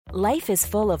Life is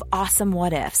full of awesome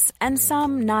what-ifs, and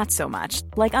some not so much,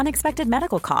 like unexpected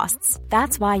medical costs.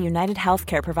 That's why United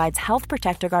Healthcare provides Health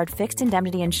Protector Guard fixed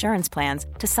indemnity insurance plans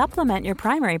to supplement your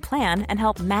primary plan and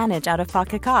help manage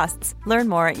out-of-pocket costs. Learn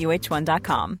more at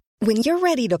uh1.com. When you're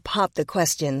ready to pop the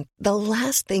question, the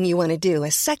last thing you want to do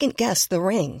is second-guess the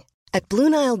ring. At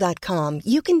BlueNile.com,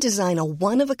 you can design a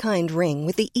one-of-a-kind ring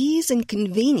with the ease and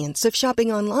convenience of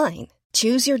shopping online.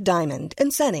 Choose your diamond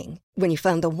and setting. When you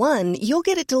find the one, you'll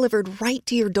get it delivered right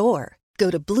to your door.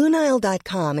 Go to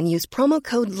BlueNile.com and use promo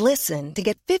code LISTEN to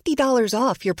get $50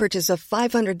 off your purchase of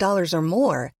 $500 or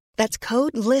more. That's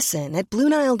code LISTEN at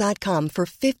BlueNile.com for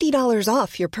 $50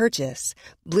 off your purchase.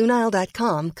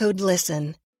 BlueNile.com, code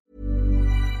LISTEN.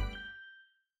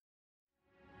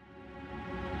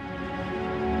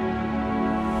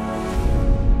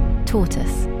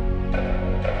 Tortoise.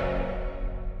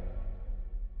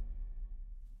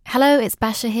 Hello, it's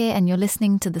Basha here, and you're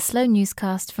listening to the Slow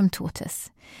Newscast from Tortoise.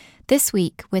 This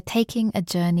week, we're taking a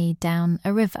journey down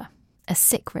a river, a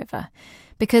sick river,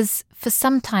 because for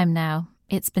some time now,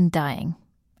 it's been dying.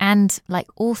 And like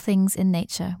all things in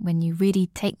nature, when you really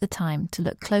take the time to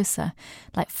look closer,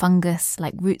 like fungus,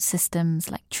 like root systems,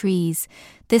 like trees,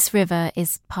 this river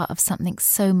is part of something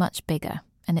so much bigger,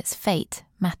 and its fate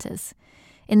matters.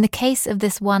 In the case of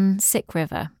this one sick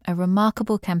river, a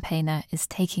remarkable campaigner is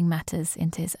taking matters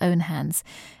into his own hands,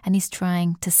 and he's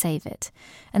trying to save it.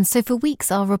 And so for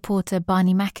weeks, our reporter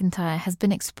Barney McIntyre has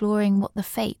been exploring what the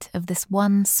fate of this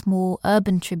one small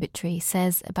urban tributary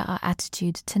says about our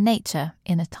attitude to nature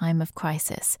in a time of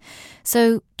crisis.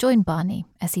 So join Barney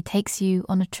as he takes you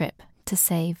on a trip to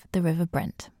save the River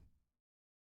Brent.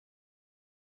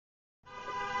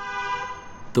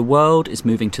 The world is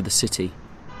moving to the city.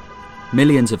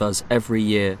 Millions of us every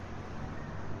year.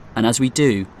 And as we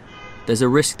do, there's a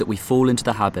risk that we fall into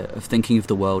the habit of thinking of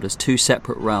the world as two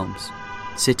separate realms,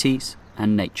 cities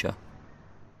and nature.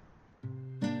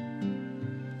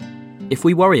 If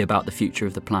we worry about the future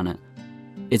of the planet,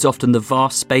 it's often the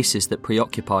vast spaces that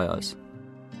preoccupy us.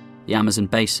 The Amazon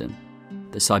basin,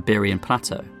 the Siberian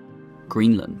plateau,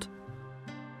 Greenland.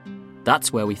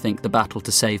 That's where we think the battle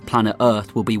to save planet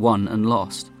Earth will be won and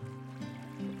lost.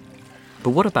 But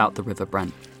what about the River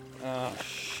Brent? Oh,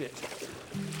 shit.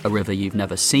 A river you've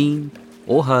never seen,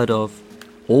 or heard of,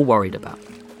 or worried about.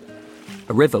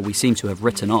 A river we seem to have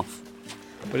written off.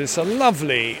 But it's a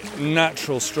lovely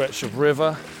natural stretch of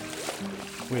river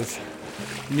with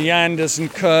meanders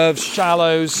and curves,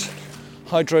 shallows,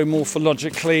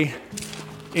 hydromorphologically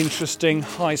interesting,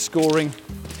 high scoring.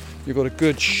 You've got a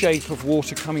good shape of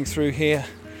water coming through here.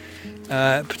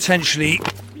 Potentially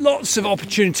lots of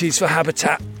opportunities for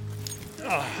habitat.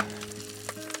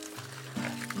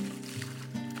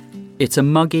 It's a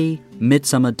muggy,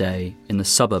 midsummer day in the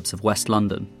suburbs of West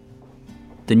London.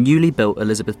 The newly built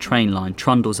Elizabeth train line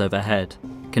trundles overhead,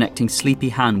 connecting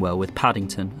sleepy Hanwell with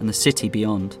Paddington and the city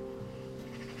beyond.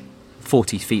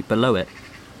 40 feet below it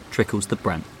trickles the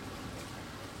Brent.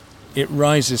 It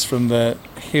rises from the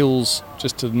hills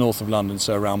just to the north of London,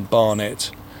 so around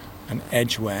Barnet and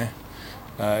Edgware.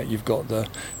 You've got the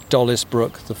Dollis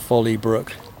Brook, the Folly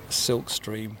Brook, Silk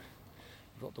Stream.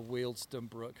 You've got the Wealdstone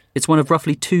Brook. It's one of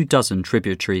roughly 24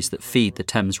 tributaries that feed the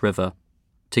Thames River.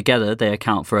 Together, they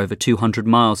account for over 200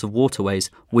 miles of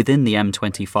waterways within the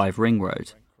M25 ring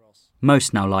road.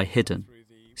 Most now lie hidden,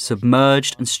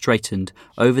 submerged and straightened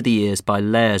over the years by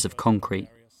layers of concrete.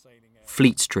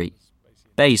 Fleet Street,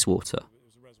 Bayswater,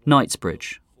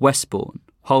 Knightsbridge, Westbourne,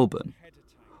 Holborn,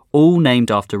 all named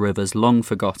after rivers long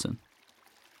forgotten.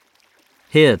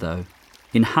 Here, though,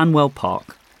 in Hanwell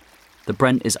Park, the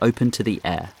Brent is open to the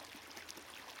air.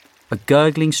 A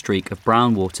gurgling streak of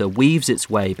brown water weaves its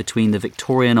way between the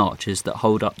Victorian arches that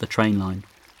hold up the train line.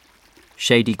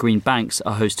 Shady green banks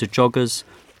are host to joggers,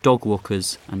 dog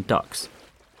walkers and ducks.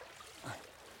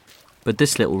 But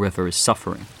this little river is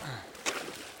suffering.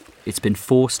 It's been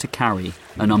forced to carry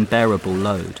an unbearable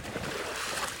load.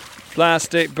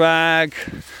 Plastic bag,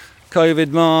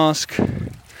 COVID mask,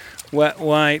 wet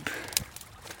wipe.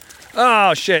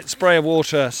 Oh shit, spray of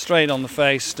water straight on the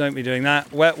face. Don't be doing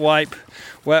that. Wet wipe.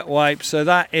 So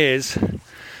that is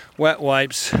wet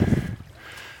wipes.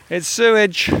 It's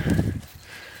sewage.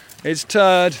 It's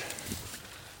turd.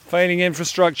 Failing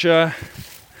infrastructure.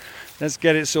 Let's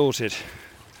get it sorted.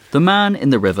 The man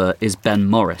in the river is Ben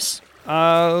Morris.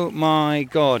 Oh my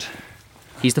God.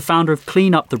 He's the founder of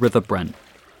Clean Up the River Brent,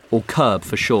 or CURB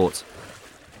for short.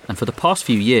 And for the past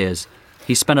few years,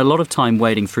 he's spent a lot of time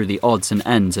wading through the odds and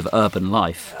ends of urban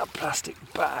life. Plastic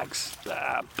bags.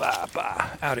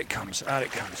 Out it comes.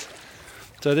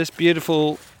 So this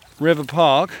beautiful river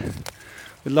park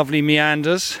with lovely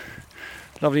meanders,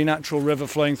 lovely natural river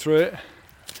flowing through it,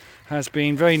 has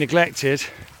been very neglected.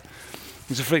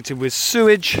 It's afflicted with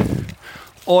sewage,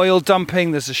 oil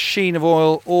dumping. There's a sheen of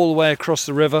oil all the way across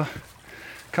the river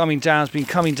coming down. It's been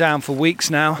coming down for weeks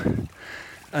now,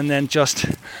 and then just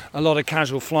a lot of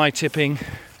casual fly tipping,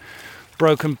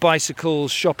 broken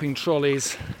bicycles, shopping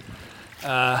trolleys,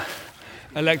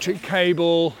 electric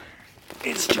cable.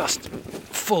 It's just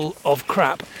full of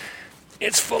crap.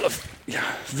 It's full of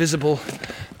visible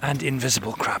and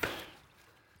invisible crap.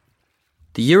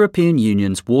 The European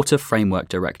Union's Water Framework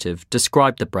Directive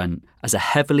described the Brent as a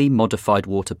heavily modified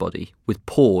water body with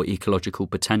poor ecological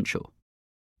potential.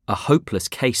 A hopeless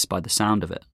case by the sound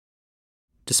of it.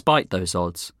 Despite those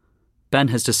odds, Ben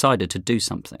has decided to do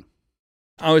something.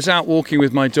 I was out walking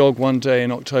with my dog one day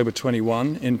in October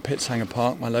 21 in Pitshanger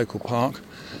Park, my local park,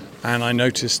 and I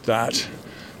noticed that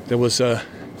there was a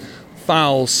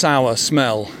foul, sour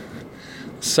smell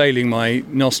sailing my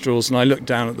nostrils, and I looked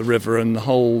down at the river, and the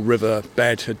whole river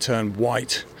bed had turned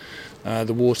white.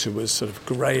 The water was sort of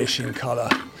greyish in colour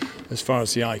as far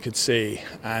as the eye could see,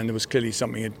 and there was clearly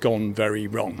something had gone very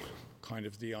wrong.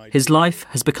 His life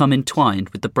has become entwined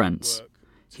with the Brents.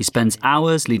 He spends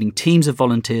hours leading teams of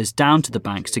volunteers down to the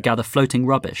banks to gather floating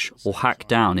rubbish or hack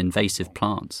down invasive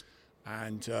plants.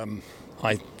 And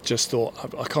I just thought,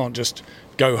 I can't just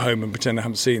go home and pretend I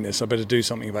haven't seen this. I better do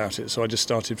something about it. So I just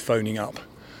started phoning up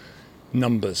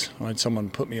numbers. I had someone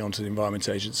put me onto the Environment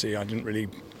Agency. I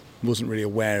wasn't really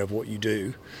aware of what you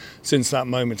do. Since that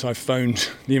moment, I've phoned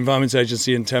the Environment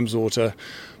Agency in Thames Water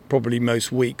probably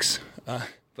most weeks.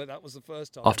 But that was the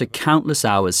first time. After countless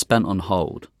hours spent on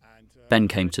hold, Ben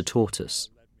came to Tortoise.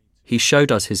 He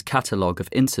showed us his catalogue of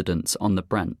incidents on the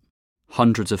Brent,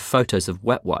 hundreds of photos of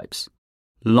wet wipes,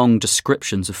 long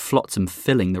descriptions of flotsam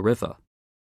filling the river.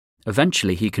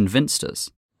 Eventually he convinced us.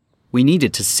 We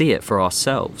needed to see it for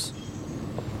ourselves.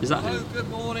 Hello, good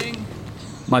morning.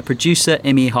 My producer,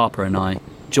 Imi Harper, and I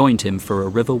joined him for a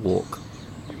river walk.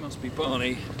 You must be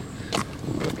Barney.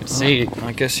 I can see.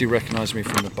 I guess you recognise me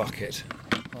from the bucket.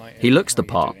 He looks the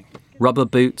part. Rubber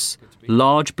boots,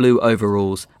 large blue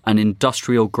overalls, and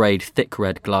industrial-grade thick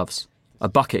red gloves. A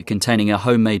bucket containing a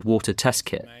homemade water test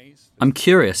kit. I'm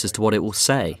curious as to what it will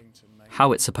say,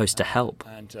 how it's supposed to help.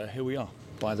 And here we are,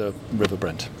 by the River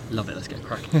Brent. Love it, let's get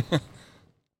cracking.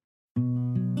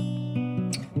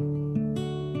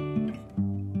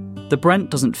 The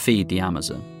Brent doesn't feed the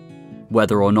Amazon.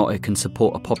 Whether or not it can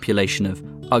support a population of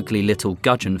ugly little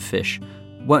gudgeon fish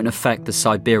won't affect the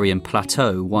Siberian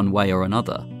plateau one way or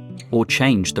another, or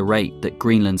change the rate that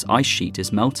Greenland's ice sheet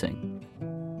is melting.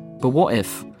 But what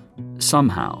if,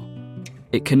 somehow,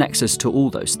 it connects us to all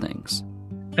those things?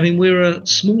 I mean, we're a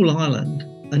small island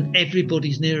and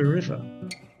everybody's near a river.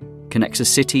 Connects a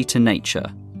city to nature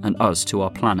and us to our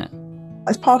planet.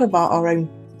 As part of our own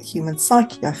human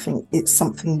psyche, I think it's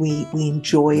something we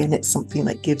enjoy, and it's something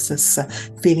that gives us a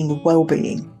feeling of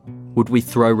well-being. Would we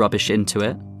throw rubbish into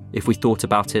it if we thought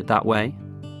about it that way?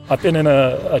 I've been in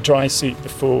a dry seat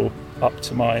before up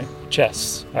to my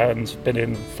chest and been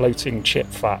in floating chip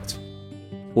fat.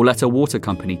 Or let a water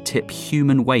company tip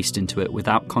human waste into it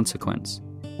without consequence?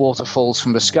 Water falls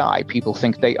from the sky, people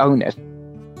think they own it.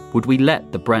 Would we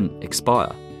let the Brent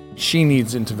expire? She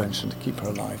needs intervention to keep her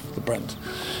alive, the Brent.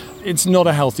 It's not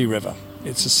a healthy river.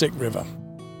 It's a sick river.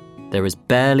 There is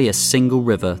barely a single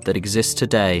river that exists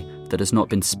today that has not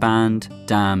been spanned,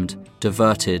 dammed,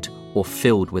 diverted, or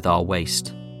filled with our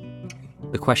waste.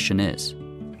 The question is,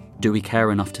 do we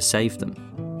care enough to save them?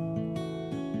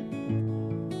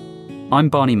 I'm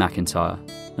Barney McIntyre,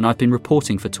 and I've been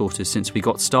reporting for Tortoise since we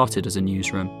got started as a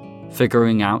newsroom,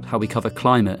 figuring out how we cover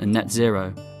climate and net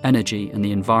zero, energy and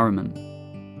the environment.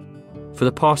 For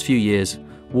the past few years,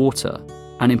 water,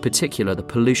 and in particular the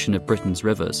pollution of Britain's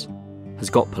rivers, has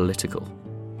got political.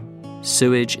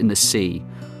 Sewage in the sea,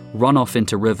 runoff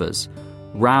into rivers,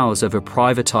 rows over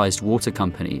privatised water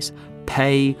companies,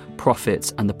 pay,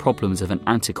 profits and the problems of an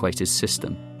antiquated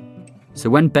system. So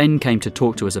when Ben came to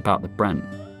talk to us about the Brent,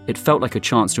 it felt like a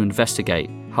chance to investigate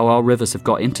how our rivers have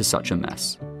got into such a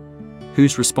mess,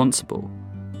 who's responsible,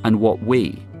 and what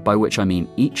we, by which I mean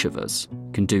each of us,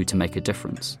 can do to make a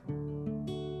difference.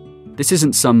 This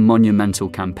isn't some monumental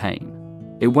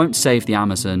campaign. It won't save the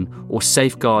Amazon or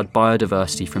safeguard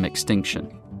biodiversity from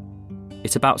extinction.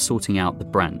 It's about sorting out the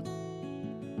Brent.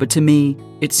 But to me,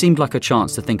 it seemed like a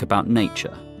chance to think about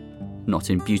nature, not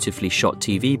in beautifully shot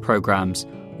TV programmes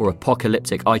or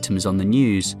apocalyptic items on the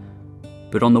news,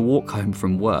 but on the walk home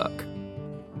from work.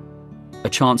 A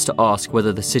chance to ask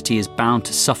whether the city is bound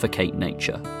to suffocate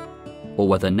nature, or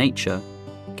whether nature,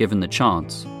 given the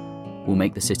chance, will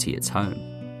make the city its home.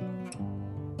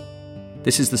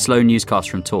 This is the Slow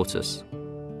Newscast from Tortoise.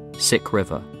 sick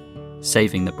river,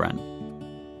 saving the Brent.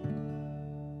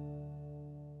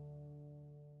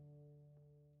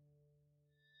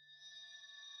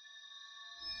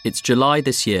 It's July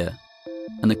this year,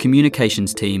 and the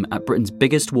communications team at Britain's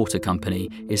biggest water company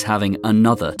is having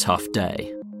another tough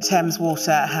day. Thames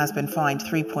Water has been fined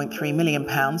 £3.3 million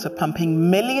for pumping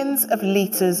millions of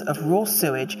litres of raw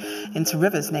sewage into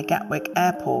rivers near Gatwick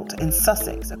Airport in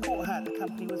Sussex. A court heard the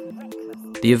company was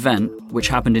reckless. The event, which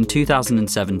happened in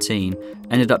 2017,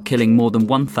 ended up killing more than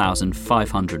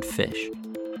 1,500 fish.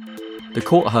 The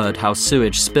court heard how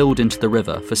sewage spilled into the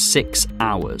river for 6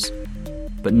 hours,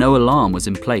 but no alarm was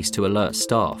in place to alert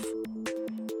staff.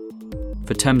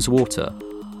 For Thames Water,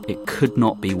 it could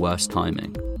not be worse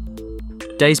timing.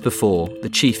 Days before, the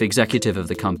chief executive of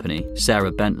the company,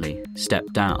 Sarah Bentley,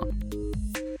 stepped down.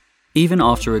 Even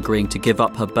after agreeing to give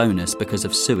up her bonus because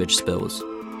of sewage spills,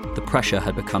 the pressure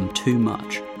had become too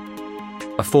much.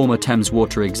 A former Thames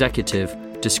Water executive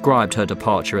described her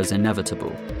departure as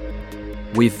inevitable.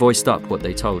 We've voiced up what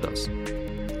they told us.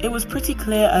 It was pretty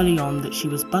clear early on that she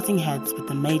was butting heads with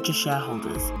the major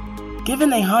shareholders.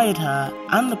 Given they hired her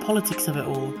and the politics of it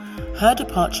all, her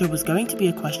departure was going to be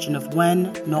a question of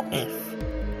when, not if.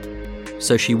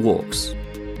 So she walks.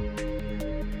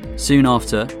 Soon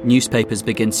after, newspapers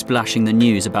begin splashing the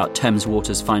news about Thames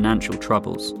Water's financial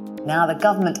troubles. Now the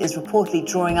government is reportedly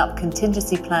drawing up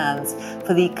contingency plans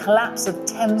for the collapse of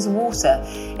Thames Water.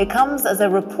 It comes as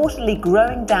there are reportedly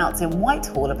growing doubts in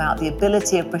Whitehall about the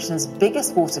ability of Britain's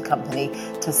biggest water company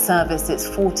to service its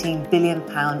 £14 billion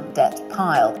debt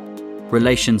pile.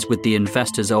 Relations with the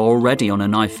investors are already on a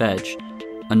knife edge.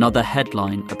 Another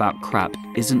headline about crap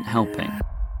isn't helping.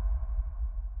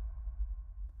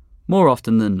 More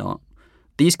often than not,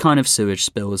 these kind of sewage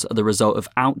spills are the result of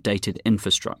outdated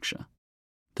infrastructure.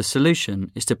 The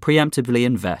solution is to preemptively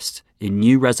invest in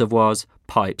new reservoirs,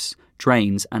 pipes,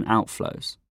 drains and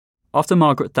outflows. After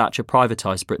Margaret Thatcher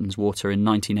privatised Britain's water in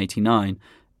 1989,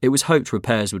 it was hoped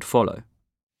repairs would follow.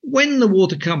 When the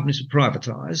water companies were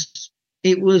privatised,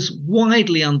 it was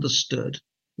widely understood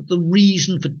that the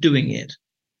reason for doing it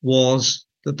was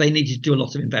that they needed to do a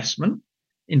lot of investment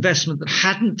that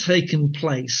hadn't taken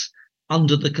place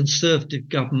under the Conservative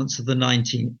governments of the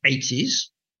 1980s.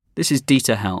 This is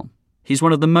Dieter Helm. He's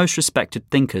one of the most respected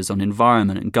thinkers on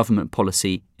environment and government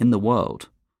policy in the world.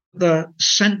 The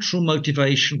central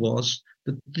motivation was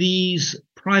that these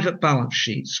private balance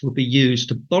sheets would be used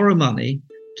to borrow money,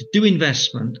 to do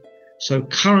investment, so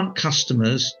current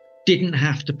customers didn't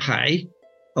have to pay,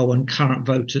 and current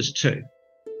voters too.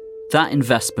 That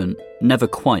investment never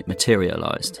quite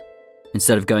materialised.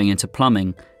 Instead of going into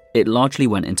plumbing, it largely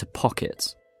went into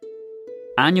pockets.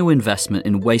 Annual investment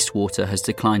in wastewater has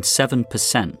declined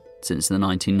 7% since the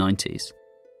 1990s,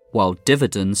 while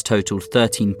dividends totalled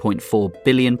 £13.4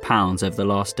 billion over the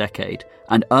last decade,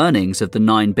 and earnings of the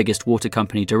 9 biggest water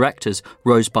company directors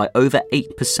rose by over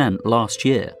 8% last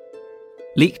year.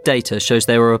 Leaked data shows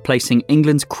they were replacing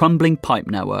England's crumbling pipe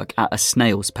network at a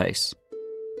snail's pace.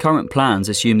 Current plans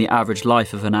assume the average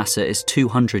life of an asset is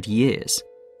 200 years.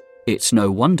 It's no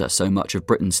wonder so much of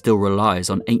Britain still relies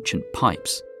on ancient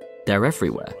pipes. They're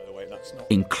everywhere,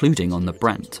 including on the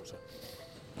Brent.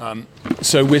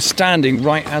 So we're standing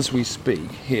right as we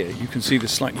speak here. You can see the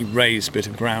slightly raised bit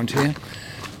of ground here.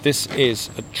 This is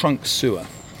a trunk sewer,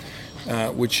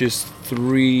 which is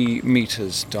 3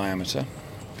 metres diameter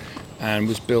and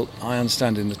was built, I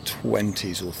understand, in the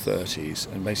 20s or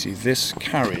 30s. And basically this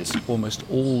carries almost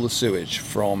all the sewage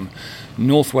from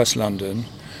northwest London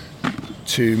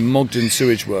to Mogden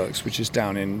Sewage Works, which is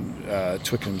down in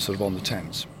Twickenham, sort of on the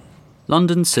Thames.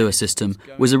 London's sewer system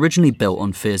was originally built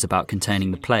on fears about containing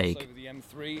the plague.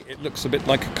 It looks a bit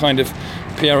like a kind of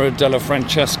Piero della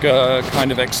Francesca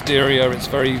kind of exterior. It's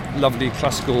very lovely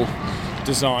classical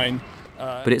design.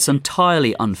 But it's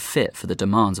entirely unfit for the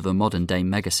demands of a modern-day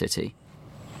megacity.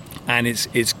 And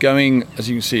it's going, as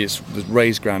you can see, it's the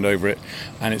raised ground over it,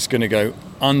 and it's going to go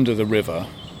under the river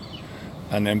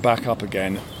and then back up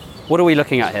again. What are we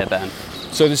looking at here, Ben?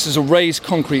 So this is a raised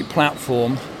concrete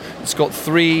platform. It's got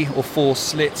 3 or 4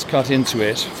 slits cut into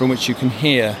it from which you can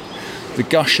hear the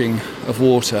gushing of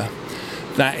water.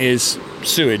 That is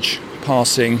sewage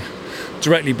passing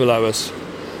directly below us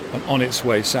and on its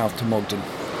way south to Mogden.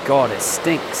 God, it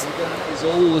stinks. It's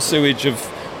all the sewage of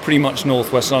pretty much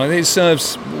northwest London. It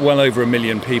serves well over 1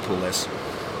 million people, this.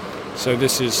 So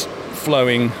this is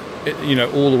flowing,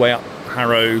 all the way up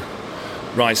Harrow,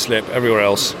 Ruislip, everywhere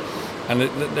else. And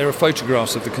there are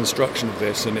photographs of the construction of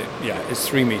this, and it's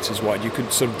 3 metres wide. You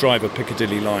could sort of drive a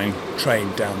Piccadilly line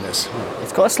train down this.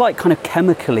 It's got a slight kind of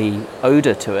chemically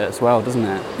odour to it as well, doesn't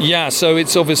it? Yeah, so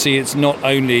it's not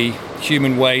only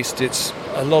human waste, it's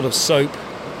a lot of soap,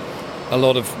 a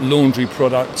lot of laundry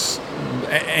products,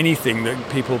 anything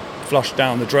that people flush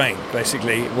down the drain.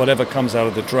 Basically, whatever comes out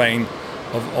of the drain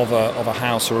of a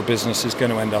house or a business is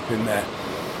going to end up in there.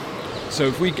 So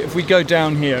if we go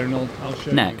down here, and I'll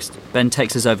show you. Next, Ben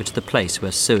takes us over to the place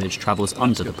where sewage travels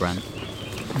under the Brent.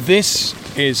 This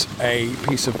is a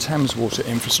piece of Thames water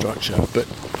infrastructure, but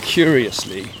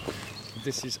curiously,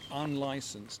 this is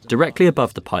unlicensed. Directly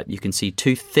above the pipe, you can see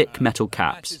two thick metal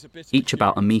caps, each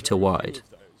about a metre wide.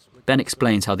 Ben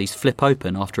explains how these flip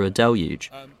open after a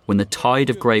deluge, when the tide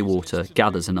of grey water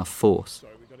gathers enough force.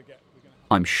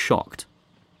 I'm shocked.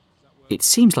 It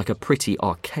seems like a pretty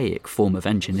archaic form of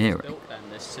engineering.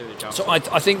 So I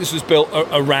think this was built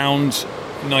around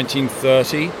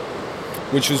 1930,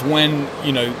 which was when,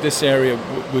 this area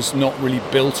was not really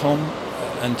built on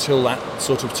until that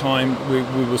sort of time.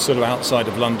 We were sort of outside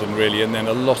of London, really, and then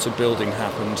a lot of building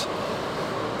happened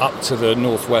up to the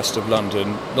northwest of London.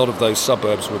 A lot of those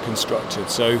suburbs were constructed.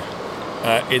 So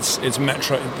it's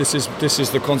metro. This is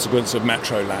the consequence of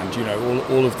metro land.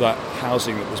 All of that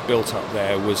housing that was built up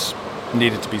there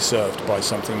needed to be served by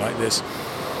something like this.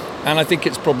 And I think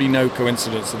it's probably no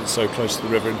coincidence that it's so close to the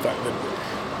river. In fact,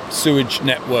 the sewage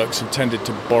networks have tended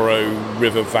to borrow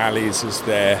river valleys as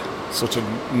their sort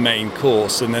of main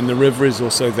course, and then the river is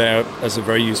also there as a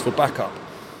very useful backup.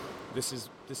 This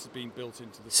has been built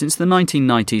into the... Since the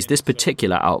 1990s, this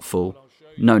particular outfall,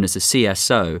 known as the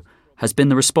CSO, has been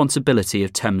the responsibility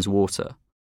of Thames Water.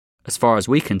 As far as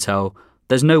we can tell,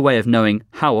 there's no way of knowing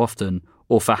how often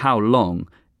or for how long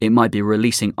it might be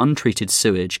releasing untreated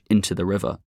sewage into the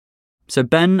river. So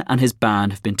Ben and his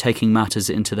band have been taking matters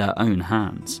into their own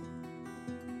hands.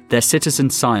 They're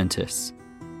citizen scientists,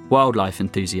 wildlife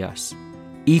enthusiasts,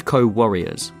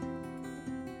 eco-warriors.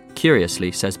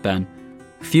 Curiously, says Ben,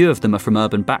 few of them are from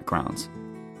urban backgrounds.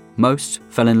 Most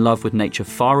fell in love with nature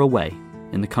far away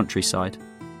in the countryside.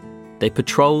 They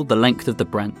patrol the length of the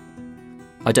Brent,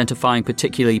 identifying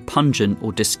particularly pungent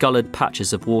or discoloured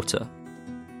patches of water.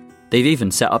 They've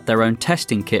even set up their own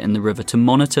testing kit in the river to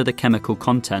monitor the chemical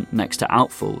content next to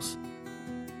outfalls.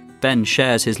 Ben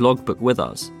shares his logbook with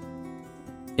us.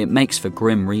 It makes for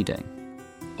grim reading.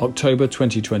 October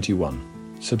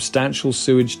 2021. Substantial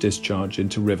sewage discharge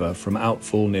into river from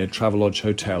outfall near Travelodge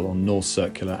Hotel on North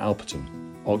Circular, Alperton.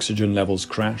 Oxygen levels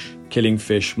crash, killing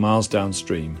fish miles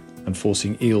downstream and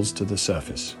forcing eels to the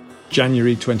surface.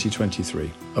 January 2023.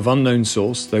 Of unknown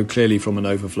source, though clearly from an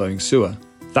overflowing sewer,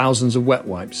 thousands of wet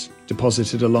wipes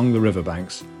deposited along the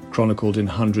riverbanks, chronicled in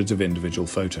hundreds of individual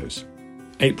photos.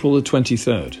 April the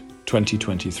 23rd,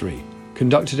 2023.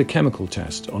 Conducted a chemical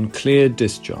test on clear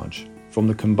discharge from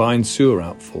the combined sewer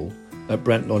outfall at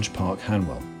Brent Lodge Park,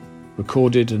 Hanwell.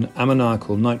 Recorded an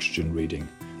ammoniacal nitrogen reading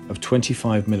of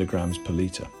 25 milligrams per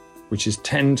litre, which is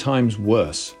 10 times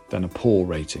worse than a poor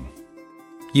rating.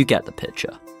 You get the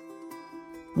picture.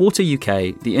 Water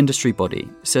UK, the industry body,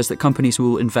 says that companies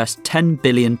will invest £10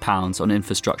 billion on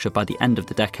infrastructure by the end of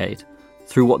the decade,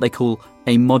 through what they call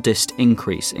a modest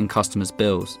increase in customers'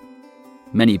 bills.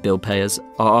 Many bill payers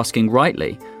are asking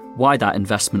rightly why that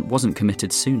investment wasn't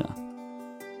committed sooner.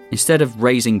 Instead of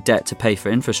raising debt to pay for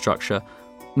infrastructure,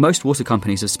 most water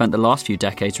companies have spent the last few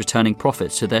decades returning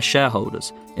profits to their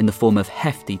shareholders in the form of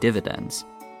hefty dividends.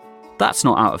 That's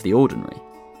not out of the ordinary.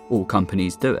 All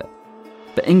companies do it.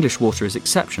 But English Water is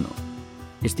exceptional.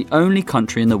 It's the only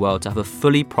country in the world to have a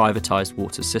fully privatised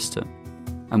water system.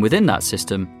 And within that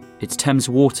system, it's Thames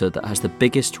Water that has the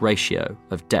biggest ratio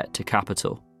of debt to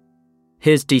capital.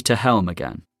 Here's Dieter Helm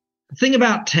again. The thing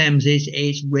about Thames is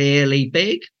it's really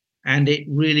big, and it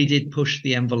really did push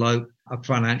the envelope of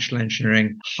financial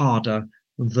engineering harder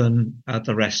than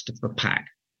the rest of the pack.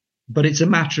 But it's a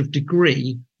matter of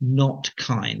degree, not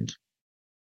kind.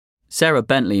 Sarah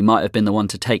Bentley might have been the one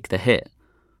to take the hit.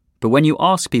 But when you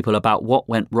ask people about what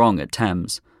went wrong at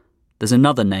Thames, there's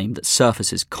another name that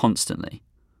surfaces constantly.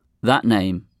 That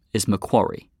name is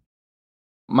Macquarie.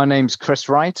 My name's Chris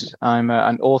Wright. I'm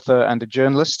an author and a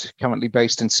journalist currently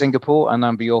based in Singapore, and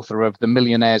I'm the author of The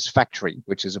Millionaire's Factory,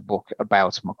 which is a book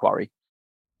about Macquarie.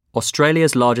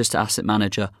 Australia's largest asset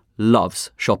manager loves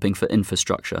shopping for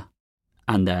infrastructure,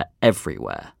 and they're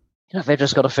everywhere. They've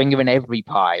just got a finger in every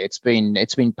pie. It's been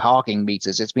parking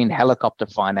meters. It's been helicopter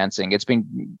financing. It's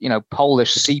been,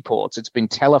 Polish seaports. It's been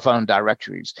telephone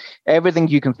directories. Everything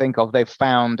you can think of, they've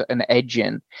found an edge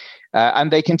in,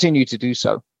 and they continue to do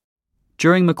so.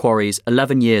 During Macquarie's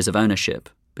 11 years of ownership,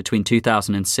 between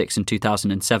 2006 and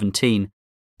 2017,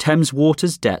 Thames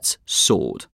Water's debts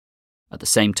soared. At the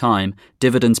same time,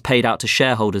 dividends paid out to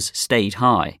shareholders stayed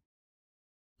high.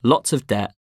 Lots of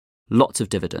debt, lots of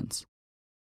dividends.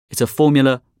 It's a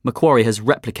formula Macquarie has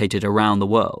replicated around the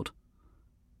world.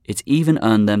 It's even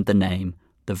earned them the name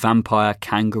the vampire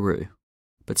kangaroo.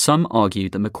 But some argue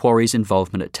that Macquarie's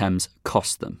involvement at Thames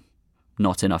cost them,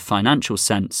 not in a financial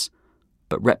sense,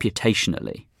 but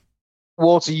reputationally.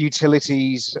 Water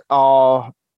utilities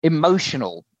are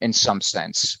emotional in some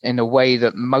sense, in a way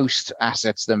that most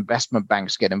assets that investment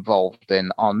banks get involved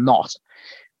in are not.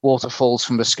 Water falls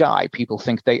from the sky. People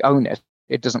think they own it.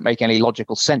 It doesn't make any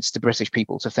logical sense to British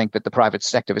people to think that the private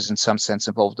sector is in some sense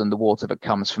involved in the water that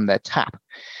comes from their tap.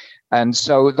 And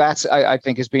so that, I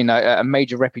think, has been a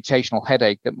major reputational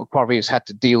headache that Macquarie has had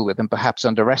to deal with and perhaps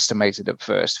underestimated at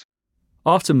first.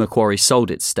 After Macquarie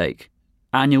sold its stake,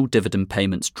 annual dividend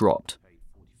payments dropped.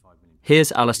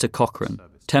 Here's Alistair Cochrane,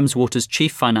 Thames Water's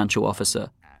chief financial officer,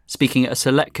 speaking at a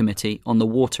select committee on the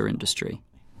water industry.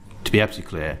 To be absolutely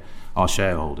clear, our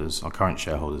shareholders, our current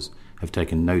shareholders, have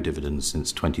taken no dividends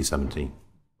since 2017.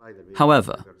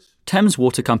 However, Thames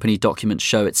Water Company documents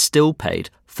show it still paid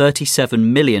 £37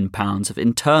 million of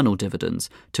internal dividends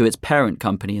to its parent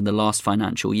company in the last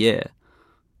financial year.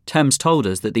 Thames told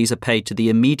us that these are paid to the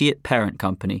immediate parent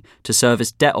company to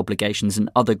service debt obligations and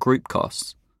other group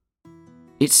costs.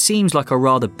 It seems like a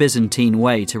rather Byzantine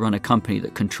way to run a company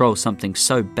that controls something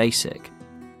so basic.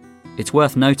 It's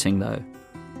worth noting, though,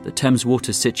 that Thames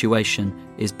Water's situation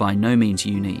is by no means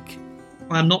unique.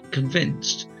 I'm not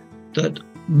convinced that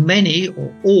many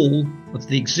or all of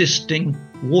the existing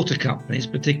water companies,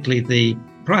 particularly the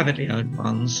privately owned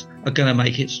ones, are going to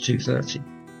make it to 230.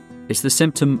 It's the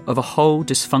symptom of a whole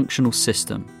dysfunctional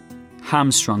system,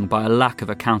 hamstrung by a lack of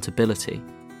accountability.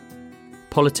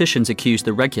 Politicians accuse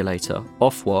the regulator,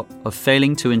 Ofwat, of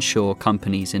failing to ensure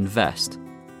companies invest.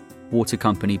 Water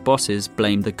company bosses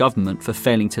blame the government for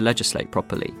failing to legislate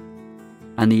properly.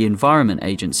 And the Environment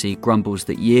Agency grumbles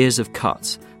that years of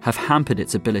cuts have hampered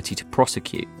its ability to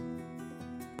prosecute.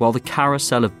 While the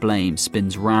carousel of blame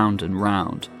spins round and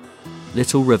round,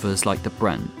 little rivers like the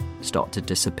Brent start to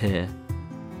disappear,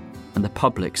 and the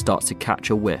public starts to catch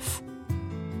a whiff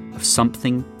of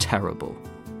something terrible.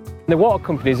 The water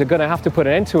companies are going to have to put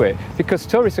an end to it, because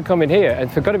tourists are coming here, and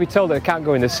if they're going to be told that they can't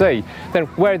go in the sea, then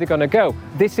where are they going to go?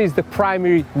 This is the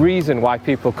primary reason why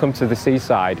people come to the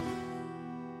seaside.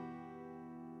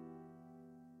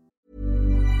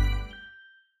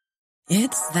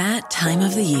 It's that time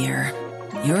of the year.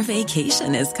 Your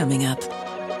vacation is coming up.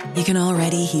 You can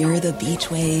already hear the beach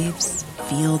waves,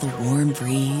 feel the warm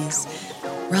breeze,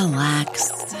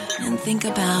 relax, and think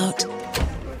about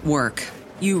work.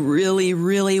 You really,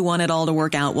 really want it all to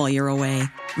work out while you're away.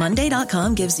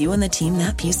 Monday.com gives you and the team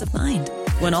that peace of mind.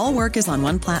 When all work is on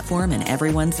one platform and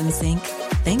everyone's in sync,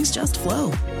 things just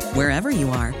flow. Wherever you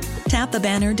are, tap the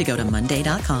banner to go to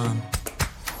Monday.com.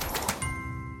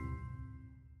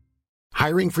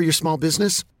 Hiring for your small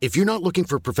business? If you're not looking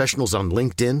for professionals on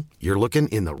LinkedIn, you're looking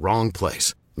in the wrong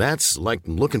place. That's like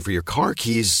looking for your car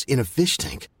keys in a fish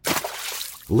tank.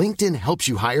 LinkedIn helps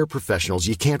you hire professionals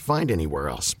you can't find anywhere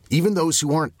else, even those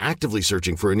who aren't actively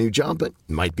searching for a new job but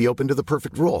might be open to the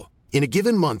perfect role. In a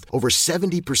given month, over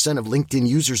 70% of LinkedIn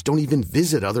users don't even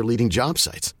visit other leading job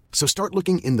sites. So start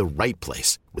looking in the right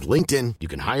place. With LinkedIn, you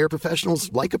can hire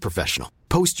professionals like a professional.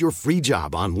 Post your free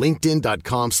job on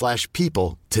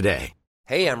linkedin.com/people today.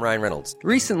 Hey, I'm Ryan Reynolds.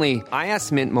 Recently, I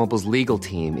asked Mint Mobile's legal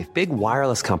team if big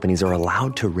wireless companies are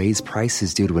allowed to raise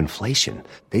prices due to inflation.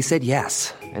 They said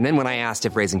yes. And then when I asked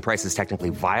if raising prices technically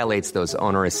violates those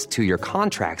onerous 2-year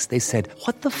contracts, they said,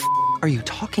 "What the f*** are you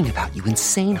talking about, you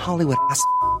insane Hollywood ass?"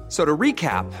 So to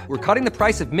recap, we're cutting the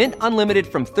price of Mint Unlimited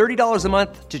from $30 a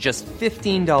month to just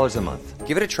 $15 a month.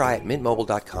 Give it a try at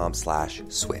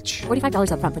mintmobile.com/switch.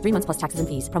 $45 up front for 3 months plus taxes and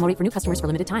fees. Promo rate for new customers for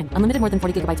limited time. Unlimited more than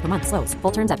 40 gigabytes per month. Slows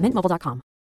full terms at mintmobile.com.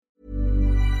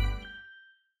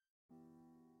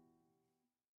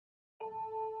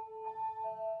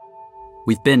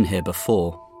 We've been here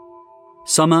before.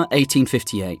 Summer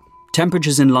 1858.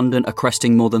 Temperatures in London are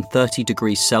cresting more than 30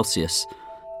 degrees Celsius.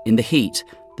 In the heat,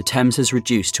 the Thames has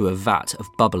reduced to a vat of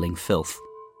bubbling filth.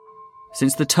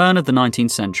 Since the turn of the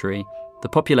 19th century, the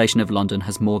population of London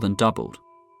has more than doubled.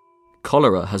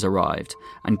 Cholera has arrived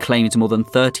and claimed more than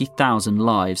 30,000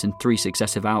 lives in 3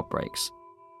 successive outbreaks.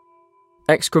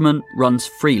 Excrement runs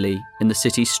freely in the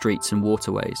city's streets and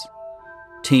waterways.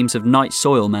 Teams of night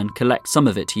soilmen collect some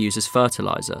of it to use as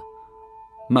fertiliser.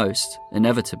 Most,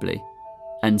 inevitably,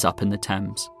 ends up in the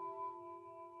Thames.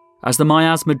 As the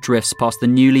miasma drifts past the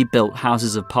newly built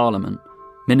Houses of Parliament,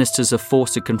 ministers are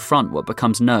forced to confront what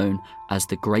becomes known as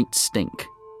the Great Stink.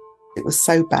 It was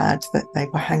so bad that they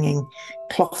were hanging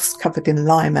cloths covered in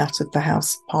lime out of the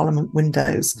House of Parliament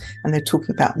windows, and they're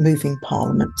talking about moving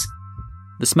Parliament.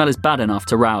 The smell is bad enough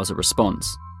to rouse a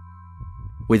response.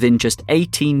 Within just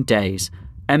 18 days,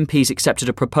 MPs accepted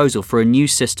a proposal for a new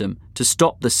system to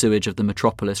stop the sewage of the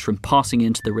metropolis from passing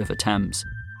into the River Thames.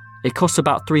 It costs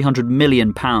about £300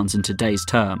 million in today's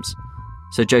terms.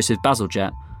 So Joseph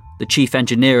Bazalgette, the chief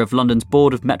engineer of London's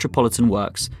Board of Metropolitan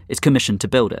Works, is commissioned to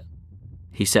build it.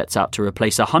 He sets out to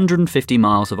replace 150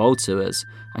 miles of old sewers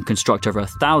and construct over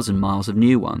 1,000 miles of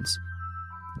new ones.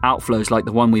 Outflows like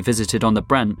the one we visited on the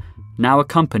Brent now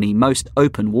accompany most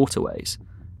open waterways.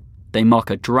 They mark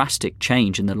a drastic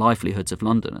change in the livelihoods of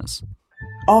Londoners.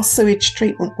 Our sewage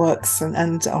treatment works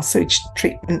and our sewage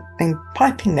treatment and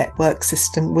piping network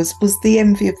system was the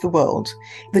envy of the world.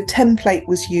 The template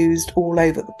was used all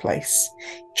over the place.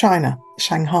 China,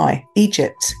 Shanghai,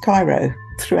 Egypt, Cairo,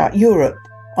 throughout Europe,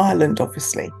 Ireland,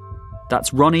 obviously.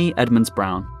 That's Ronnie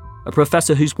Edmonds-Brown, a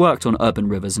professor who's worked on urban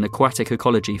rivers and aquatic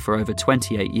ecology for over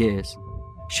 28 years.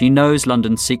 She knows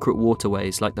London's secret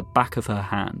waterways like the back of her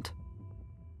hand.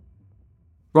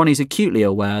 Ronnie's acutely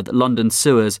aware that London's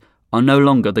sewers are no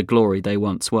longer the glory they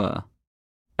once were.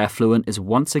 Effluent is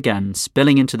once again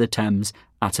spilling into the Thames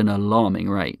at an alarming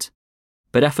rate.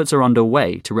 But efforts are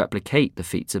underway to replicate the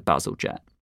feats of Bazalgette.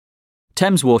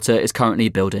 Thames Water is currently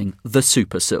building the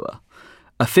Super Sewer,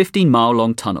 a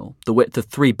 15-mile-long tunnel the width of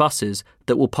 3 buses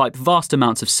that will pipe vast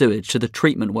amounts of sewage to the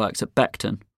treatment works at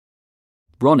Beckton.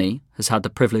 Ronnie has had the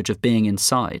privilege of being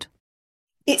inside.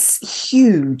 It's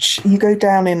huge. You go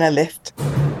down in a lift.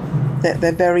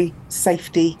 They're very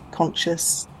safety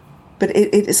conscious, but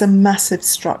it is a massive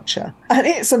structure and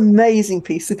it's an amazing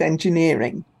piece of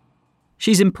engineering.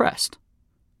 She's impressed,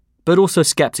 but also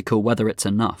sceptical whether it's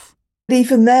enough.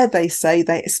 Even there, they say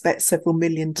they expect several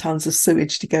million tonnes of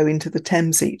sewage to go into the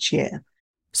Thames each year.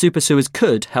 Super sewers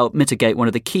could help mitigate one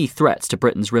of the key threats to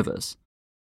Britain's rivers.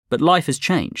 But life has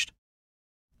changed.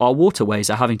 Our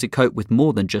waterways are having to cope with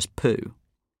more than just poo.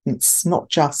 It's not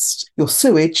just your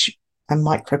sewage and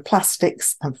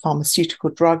microplastics and pharmaceutical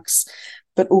drugs,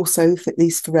 but also for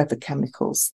these forever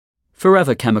chemicals.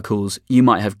 Forever chemicals, you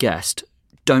might have guessed,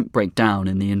 don't break down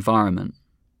in the environment.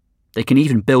 They can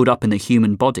even build up in the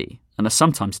human body and are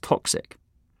sometimes toxic.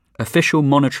 Official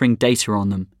monitoring data on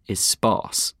them is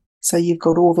sparse. So you've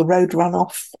got all the road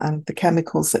runoff and the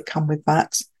chemicals that come with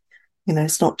that. You know,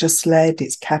 it's not just lead,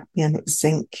 it's cadmium, it's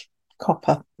zinc,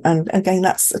 copper. And again,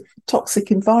 that's a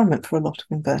toxic environment for a lot of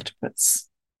invertebrates.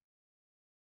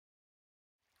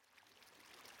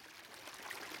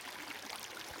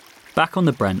 Back on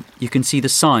the Brent, you can see the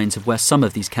signs of where some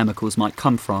of these chemicals might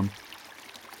come from.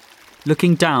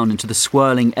 Looking down into the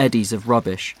swirling eddies of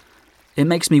rubbish, it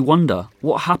makes me wonder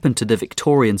what happened to the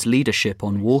Victorians' leadership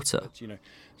on water.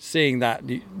 Seeing that,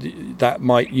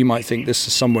 you might think this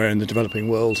is somewhere in the developing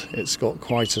world. It's got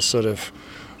quite a sort of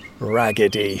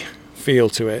raggedy feel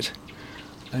to it.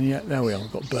 And yet, there we are.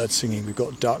 We've got birds singing, we've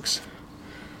got ducks,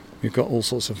 we've got all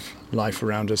sorts of life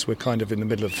around us. We're kind of in the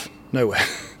middle of nowhere.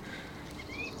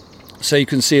 So you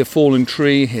can see a fallen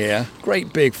tree here,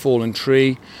 great big fallen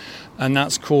tree, and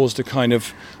that's caused a kind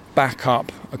of back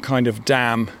up, a kind of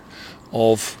dam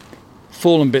of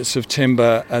fallen bits of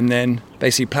timber and then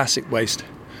basically plastic waste.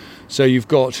 So you've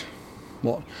got,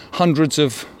 hundreds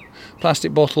of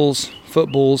plastic bottles,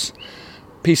 footballs,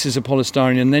 pieces of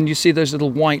polystyrene, and then you see those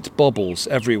little white bobbles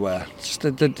everywhere. Just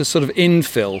the sort of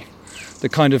infill, the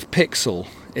kind of pixel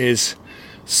is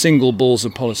single balls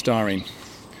of polystyrene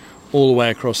all the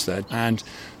way across there. And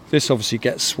this obviously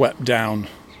gets swept down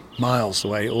miles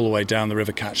away, all the way down the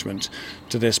river catchment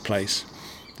to this place.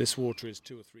 This water is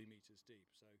 2 or 3 metres deep.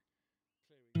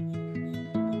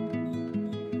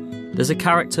 There's a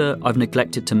character I've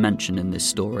neglected to mention in this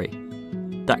story.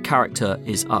 That character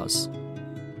is us,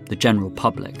 the general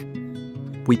public.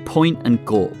 We point and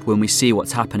gawp when we see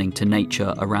what's happening to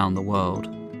nature around the world.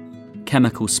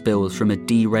 Chemical spills from a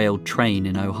derailed train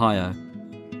in Ohio.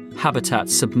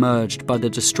 Habitats submerged by the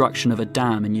destruction of a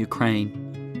dam in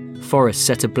Ukraine. Forests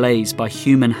set ablaze by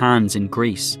human hands in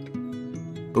Greece.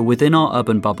 But within our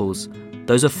urban bubbles,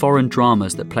 those are foreign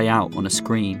dramas that play out on a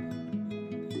screen.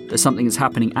 There's something that's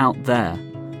happening out there,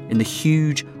 in the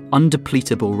huge,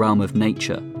 undepletable realm of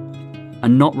nature,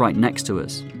 and not right next to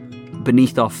us,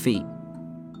 beneath our feet,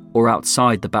 or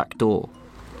outside the back door.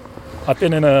 I've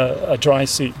been in a dry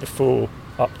seat before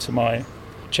up to my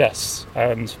chest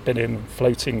and been in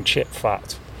floating chip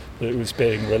fat that was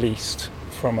being released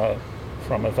from a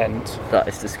vent. That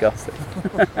is disgusting.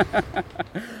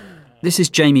 This is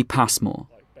Jamie Passmore,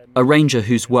 a ranger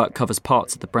whose work covers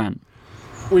parts of the Brent.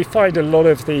 We find a lot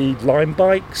of the lime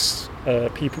bikes,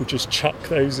 people just chuck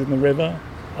those in the river.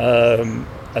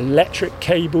 Electric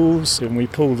cables, and we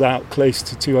pulled out close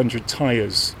to 200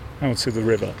 tyres out of the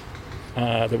river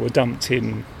that were dumped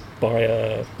in by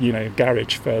a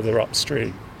garage further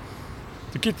upstream.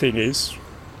 The good thing is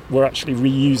we're actually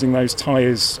reusing those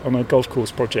tyres on a golf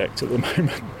course project at the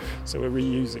moment. So we're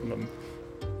reusing them.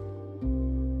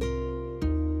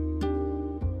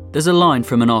 There's a line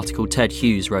from an article Ted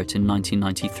Hughes wrote in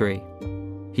 1993.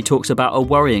 He talks about a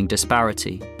worrying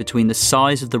disparity between the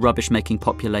size of the rubbish-making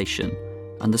population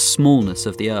and the smallness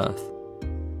of the earth.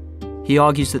 He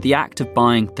argues that the act of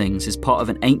buying things is part of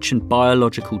an ancient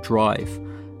biological drive,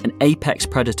 an apex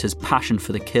predator's passion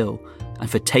for the kill and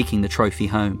for taking the trophy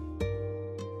home.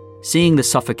 Seeing the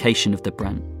suffocation of the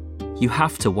Brent, you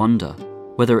have to wonder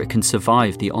whether it can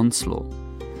survive the onslaught.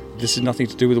 This is nothing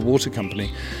to do with the water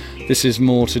company. This is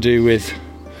more to do with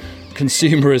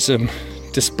consumerism,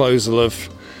 disposal of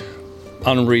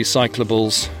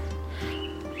unrecyclables,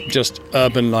 just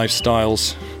urban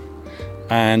lifestyles,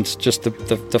 and just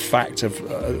the fact of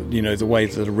the way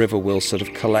that a river will sort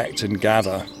of collect and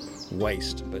gather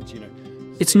waste. But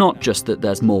it's not just that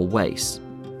there's more waste,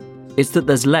 it's that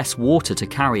there's less water to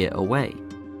carry it away.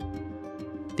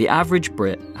 The average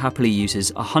Brit happily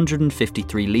uses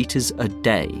 153 litres a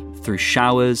day through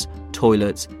showers,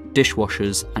 toilets,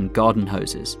 dishwashers and garden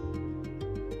hoses.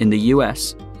 In the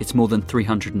US, it's more than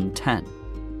 310.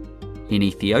 In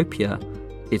Ethiopia,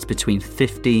 it's between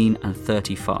 15 and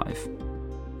 35.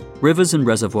 Rivers and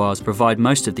reservoirs provide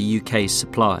most of the UK's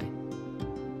supply.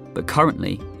 But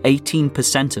currently,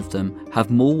 18% of them have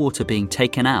more water being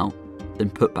taken out than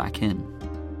put back in.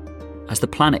 As the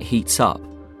planet heats up,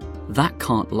 that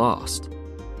can't last.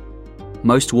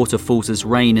 Most water falls as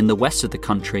rain in the west of the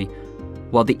country,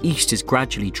 while the east is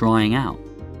gradually drying out.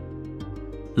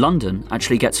 London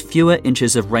actually gets fewer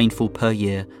inches of rainfall per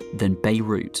year than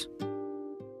Beirut.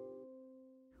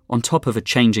 On top of a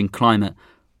changing climate,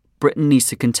 Britain needs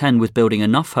to contend with building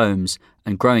enough homes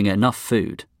and growing enough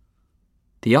food.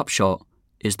 The upshot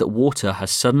is that water has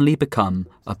suddenly become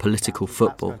a political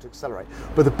football.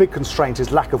 But the big constraint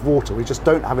is lack of water. We just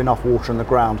don't have enough water in the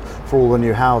ground for all the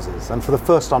new houses. And for the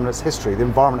first time in its history, the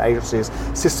Environment Agency is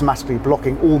systematically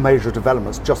blocking all major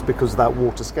developments just because of that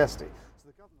water scarcity.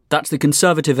 That's the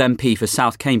Conservative MP for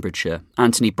South Cambridgeshire,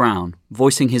 Anthony Brown,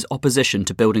 voicing his opposition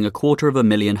to building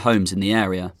 250,000 homes in the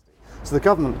area. So the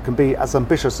government can be as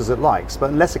ambitious as it likes, but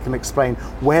unless it can explain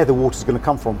where the water is going to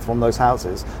come from those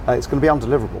houses, it's going to be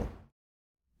undeliverable.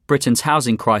 Britain's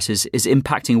housing crisis is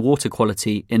impacting water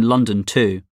quality in London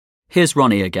too. Here's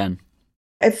Ronnie again.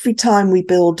 Every time we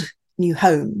build new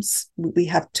homes, we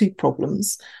have two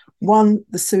problems. One,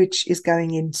 the sewage is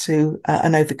going into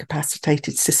an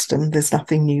overcapacitated system. There's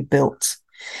nothing new built.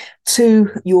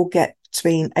 Two, you'll get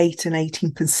between 8 and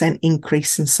 18%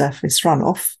 increase in surface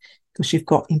runoff because you've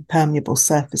got impermeable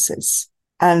surfaces.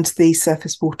 And the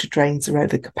surface water drains are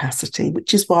over capacity,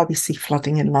 which is why we see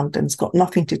flooding in London. It's got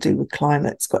nothing to do with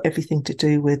climate. It's got everything to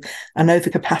do with an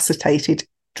overcapacitated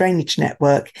drainage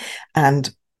network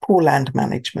and poor land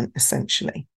management,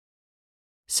 essentially.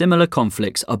 Similar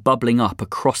conflicts are bubbling up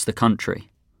across the country.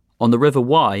 On the River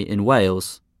Wye in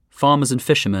Wales, farmers and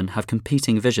fishermen have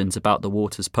competing visions about the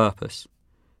water's purpose.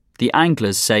 The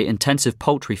anglers say intensive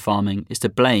poultry farming is to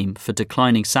blame for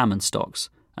declining salmon stocks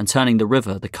and turning the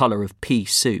river the colour of pea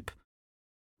soup.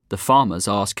 The farmers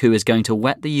ask who is going to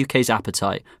whet the UK's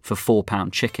appetite for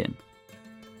 £4 chicken.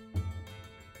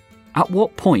 At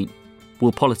what point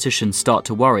will politicians start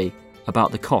to worry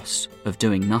about the cost of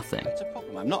doing nothing? It's a problem.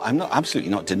 I'm not absolutely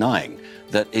not denying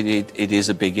that it is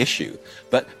a big issue,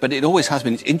 but it always has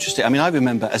been. It's interesting. I mean, I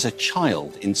remember as a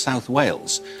child in South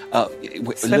Wales,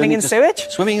 swimming in sewage.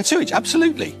 Swimming in sewage,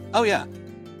 absolutely. Oh yeah.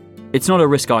 It's not a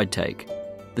risk I'd take.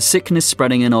 The sickness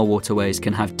spreading in our waterways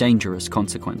can have dangerous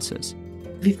consequences.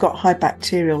 If you've got high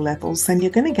bacterial levels, then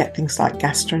you're going to get things like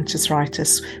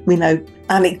gastroenteritis. We know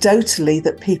anecdotally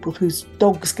that people whose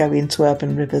dogs go into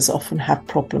urban rivers often have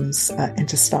problems,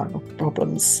 intestinal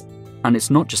problems. And it's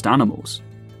not just animals.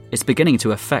 It's beginning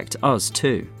to affect us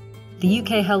too. The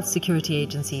UK Health Security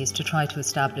Agency is to try to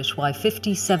establish why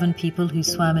 57 people who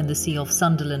swam in the sea off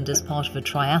Sunderland as part of a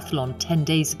triathlon 10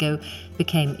 days ago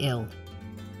became ill.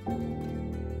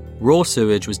 Raw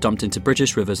sewage was dumped into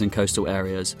British rivers and coastal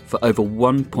areas for over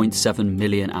 1.7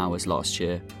 million hours last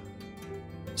year.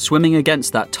 Swimming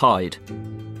against that tide,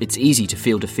 it's easy to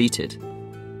feel defeated.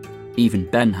 Even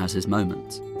Ben has his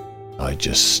moments. I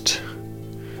just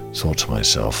thought to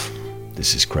myself,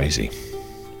 this is crazy.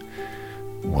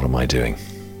 What am I doing?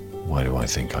 Why do I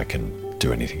think I can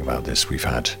do anything about this? We've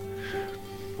had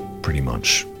pretty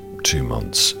much 2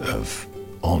 months of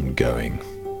ongoing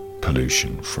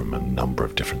pollution from a number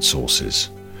of different sources,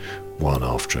 one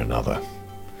after another.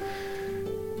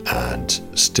 And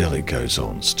still it goes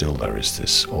on, still there is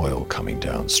this oil coming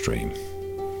downstream.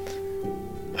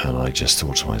 And I just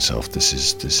thought to myself, this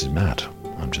is mad.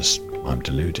 I'm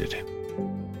deluded.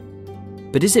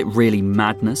 But is it really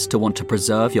madness to want to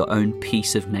preserve your own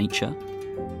piece of nature?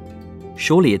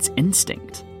 Surely it's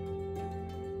instinct.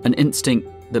 An instinct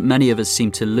that many of us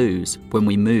seem to lose when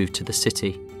we move to the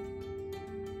city.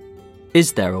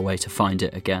 Is there a way to find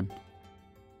it again?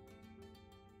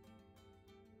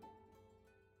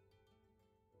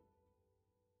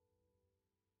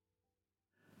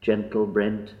 Gentle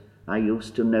Brent, I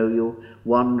used to know you,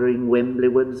 wandering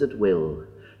Wemblewards at will.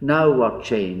 Now what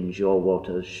change your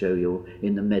waters show you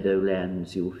in the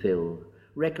meadowlands you fill.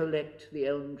 Recollect the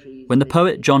elm trees. When the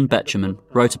poet John Betjeman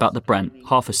wrote about the Brent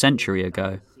half a century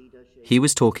ago, he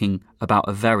was talking about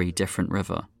a very different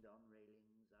river.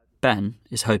 Ben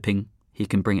is hoping he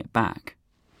can bring it back.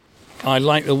 I'd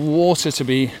like the water to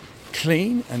be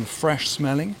clean and fresh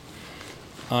smelling.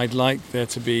 I'd like there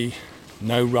to be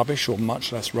no rubbish or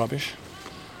much less rubbish.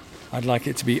 I'd like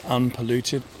it to be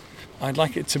unpolluted. I'd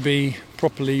like it to be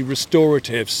properly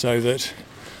restorative so that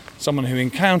someone who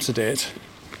encountered it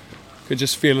could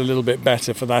just feel a little bit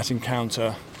better for that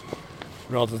encounter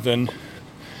rather than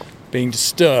being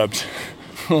disturbed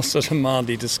or sort of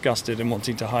mildly disgusted and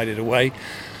wanting to hide it away.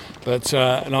 But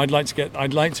and I'd like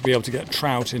to be able to get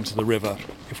trout into the river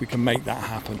if we can make that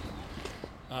happen.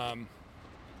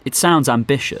 It sounds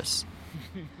ambitious.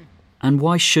 And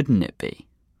why shouldn't it be?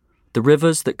 The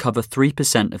rivers that cover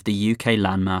 3% of the UK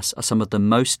landmass are some of the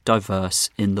most diverse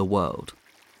in the world.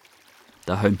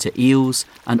 They're home to eels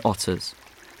and otters,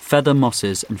 feather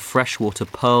mosses and freshwater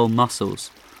pearl mussels,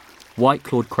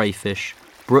 white-clawed crayfish,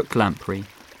 brook lamprey,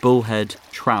 bullhead,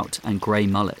 trout and grey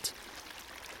mullet.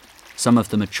 Some of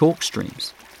them are chalk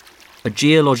streams, a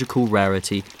geological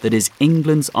rarity that is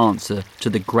England's answer to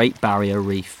the Great Barrier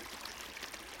Reef.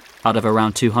 Out of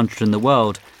around 200 in the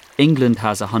world, England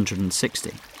has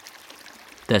 160.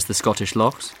 There's the Scottish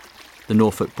Lochs, the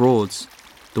Norfolk Broads,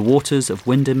 the waters of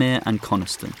Windermere and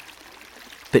Coniston.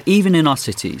 But even in our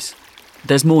cities,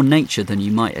 there's more nature than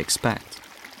you might expect.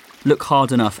 Look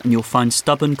hard enough and you'll find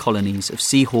stubborn colonies of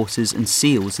seahorses and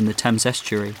seals in the Thames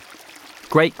estuary.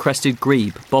 Great crested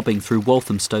grebe bobbing through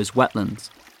Walthamstow's wetlands.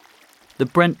 The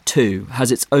Brent too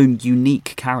has its own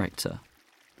unique character.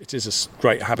 It is a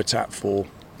great habitat for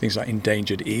things like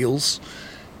endangered eels,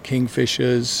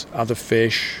 kingfishers, other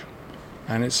fish,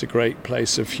 and it's a great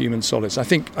place of human solace. I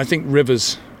think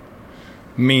rivers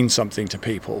mean something to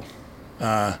people.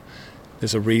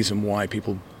 There's a reason why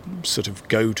people sort of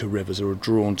go to rivers or are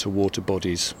drawn to water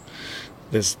bodies.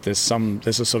 There's a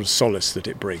sort of solace that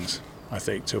it brings, I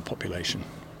think, to a population.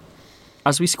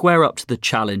 As we square up to the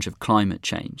challenge of climate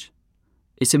change,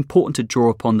 it's important to draw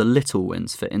upon the little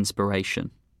wins for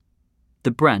inspiration.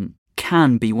 The Brent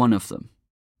can be one of them,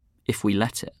 if we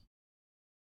let it.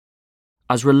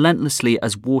 As relentlessly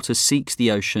as water seeks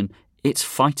the ocean, it's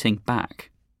fighting back.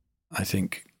 I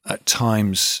think at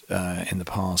times in the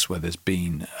past where there's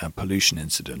been a pollution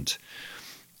incident,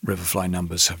 riverfly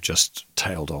numbers have just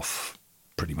tailed off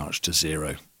pretty much to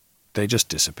zero. They just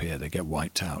disappear, they get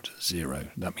wiped out, zero.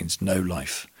 That means no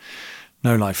life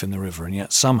in the river. And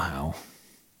yet somehow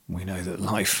we know that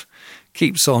life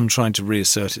keeps on trying to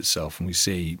reassert itself, and we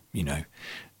see,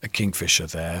 a kingfisher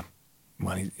there.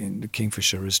 Well, the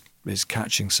kingfisher is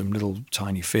catching some little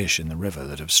tiny fish in the river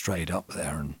that have strayed up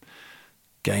there, and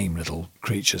game little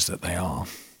creatures that they are.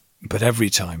 But every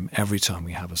time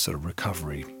we have a sort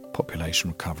of population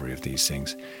recovery of these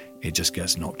things, it just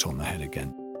gets knocked on the head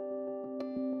again.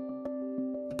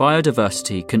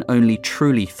 Biodiversity can only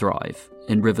truly thrive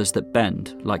in rivers that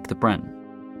bend like the Brent.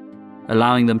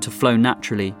 Allowing them to flow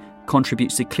naturally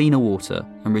contributes to cleaner water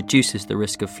and reduces the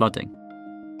risk of flooding.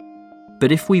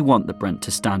 But if we want the Brent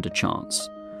to stand a chance,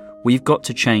 we've got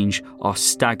to change our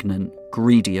stagnant,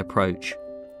 greedy approach.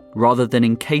 Rather than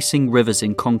encasing rivers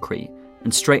in concrete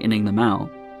and straightening them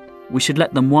out, we should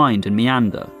let them wind and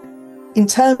meander. In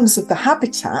terms of the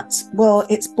habitat, well,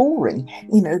 it's boring,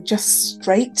 just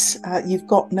straight. You've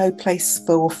got no place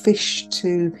for fish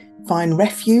to find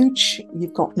refuge.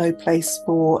 You've got no place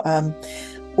for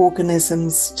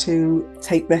organisms to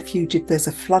take refuge if there's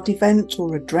a flood event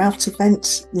or a drought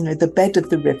event. The bed of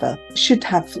the river should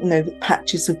have,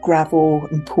 patches of gravel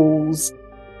and pools.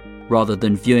 Rather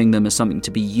than viewing them as something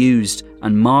to be used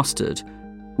and mastered,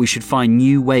 we should find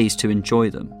new ways to enjoy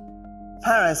them.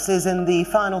 Paris is in the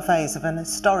final phase of an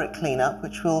historic clean-up,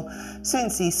 which will soon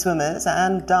see swimmers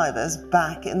and divers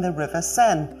back in the River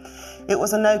Seine. It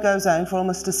was a no-go zone for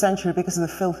almost a century because of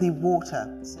the filthy water.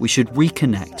 We should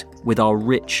reconnect with our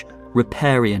rich,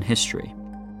 riparian history.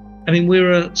 I mean,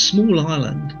 we're a small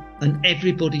island and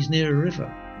everybody's near a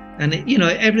river. And,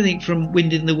 everything from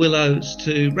Wind in the Willows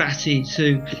to Ratty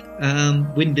to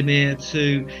Windermere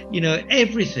to,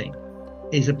 everything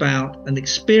is about an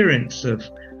experience of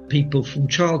people from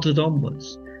childhood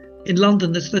onwards. In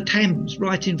London, there's the Thames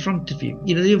right in front of you.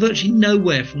 You know, you're virtually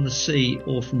nowhere from the sea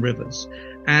or from rivers.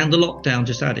 And the lockdown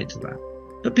just added to that.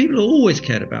 But people have always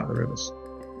cared about the rivers.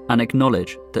 And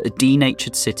acknowledge that a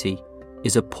denatured city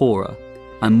is a poorer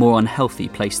and more unhealthy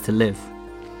place to live.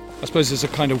 I suppose there's a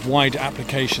kind of wide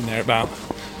application there about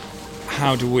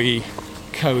how do we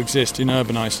coexist in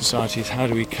urbanised societies, how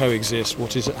do we coexist,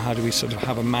 what is it, how do we sort of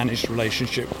have a managed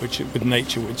relationship with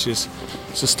nature which is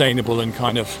sustainable and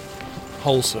kind of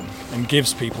wholesome and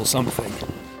gives people something.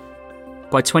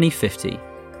 By 2050,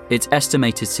 it's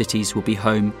estimated cities will be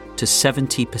home to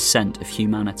 70% of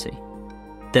humanity.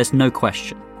 There's no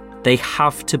question. They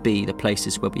have to be the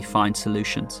places where we find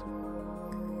solutions.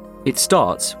 It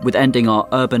starts with ending our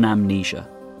urban amnesia,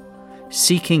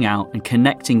 seeking out and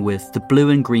connecting with the blue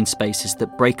and green spaces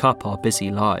that break up our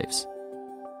busy lives.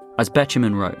 As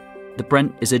Betjeman wrote, the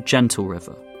Brent is a gentle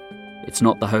river. It's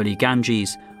not the holy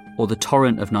Ganges or the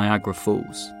torrent of Niagara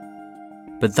Falls.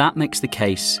 But that makes the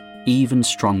case even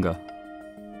stronger.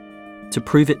 To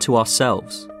prove it to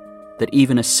ourselves that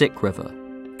even a sick river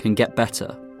can get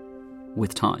better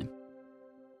with time.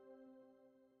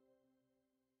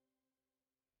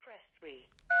 Press 3.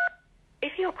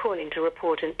 If you're calling to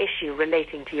report an issue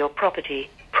relating to your property,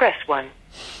 press 1.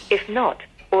 If not,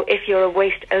 or if you're a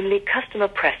waste-only customer,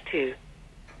 press 2.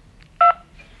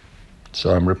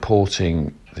 So I'm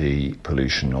reporting the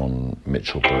pollution on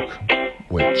Mitchell Brook,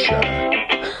 which...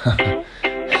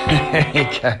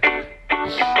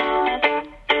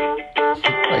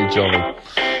 Very jolly.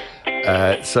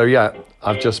 So yeah,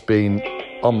 I've just been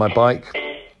on my bike,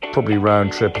 probably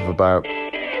round trip of about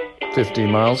 15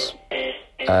 miles,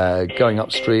 going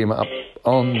upstream, up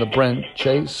on the Brent,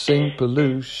 chasing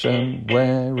pollution,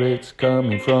 where it's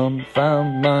coming from.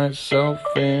 Found myself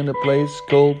in a place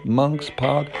called Monk's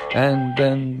Park, and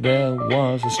then there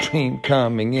was a stream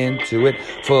coming into it,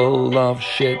 full of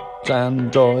shit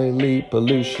and oily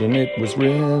pollution. It was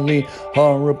really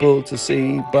horrible to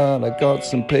see, but I got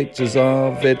some pictures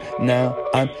of it. Now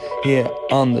I'm here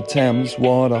on the Thames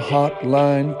Water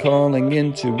Hotline, calling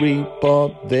in to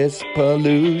report this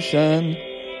pollution.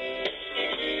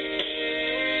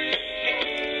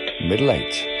 Middle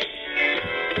 8.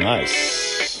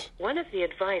 Nice. One of the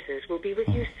advisors will be with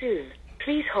you soon.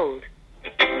 Please hold.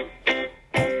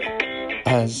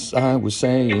 As I was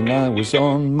saying, I was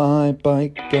on my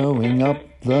bike going up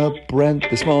the Brent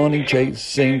this morning,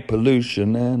 chasing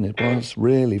pollution, and it was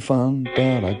really fun.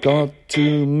 But I got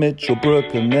to Mitchell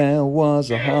Brook and there was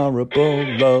a horrible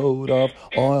load of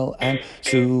oil and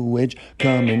sewage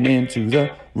coming into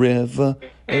the river.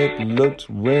 It looked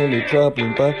really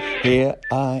troubling, but here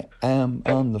I am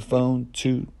on the phone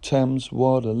to Thames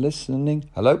Water listening.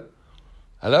 Hello?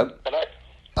 Hello? Hello?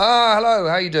 Ah, hello,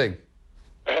 how are you doing?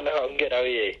 Hello, I'm good, how are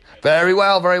you? Very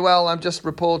well, very well. I'm just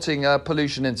reporting a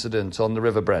pollution incident on the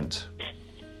River Brent.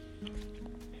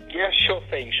 Yeah, sure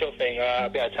thing. I'll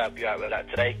be able to help you out with that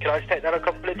today. Can I just take down a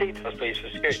couple of details, please, for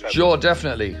security purposes? Sure,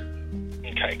 definitely.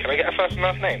 Okay, can I get a first and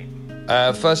last name?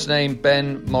 First name,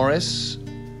 Ben Morris.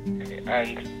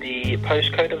 And the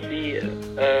postcode of the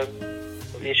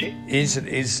issue? Is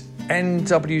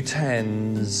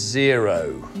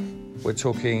NW100. We're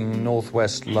talking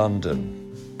northwest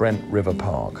London, Brent River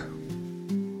Park.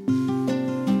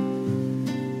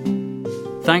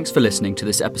 Thanks for listening to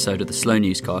this episode of the Slow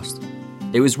Newscast.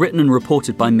 It was written and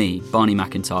reported by me, Barney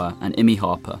McIntyre, and Imi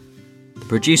Harper. The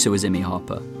producer was Imi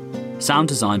Harper. Sound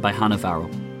design by Hannah Varrell.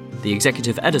 The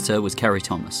executive editor was Kerry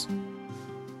Thomas.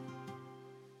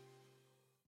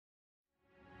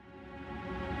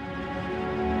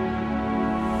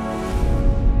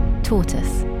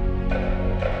 Tortoise.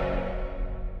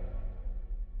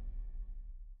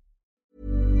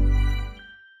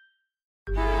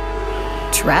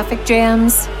 Traffic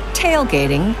jams,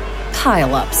 tailgating,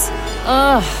 pile-ups.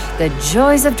 Ugh, the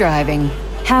joys of driving.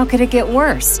 How could it get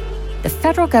worse? The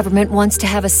federal government wants to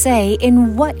have a say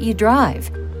in what you drive.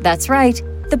 That's right.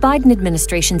 The Biden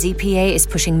administration's EPA is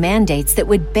pushing mandates that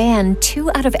would ban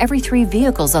 2 out of every 3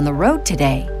 vehicles on the road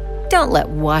today. Don't let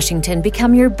Washington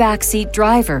become your backseat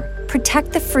driver.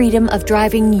 Protect the freedom of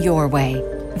driving your way.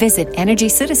 Visit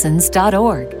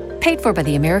EnergyCitizens.org. Paid for by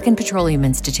the American Petroleum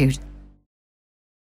Institute.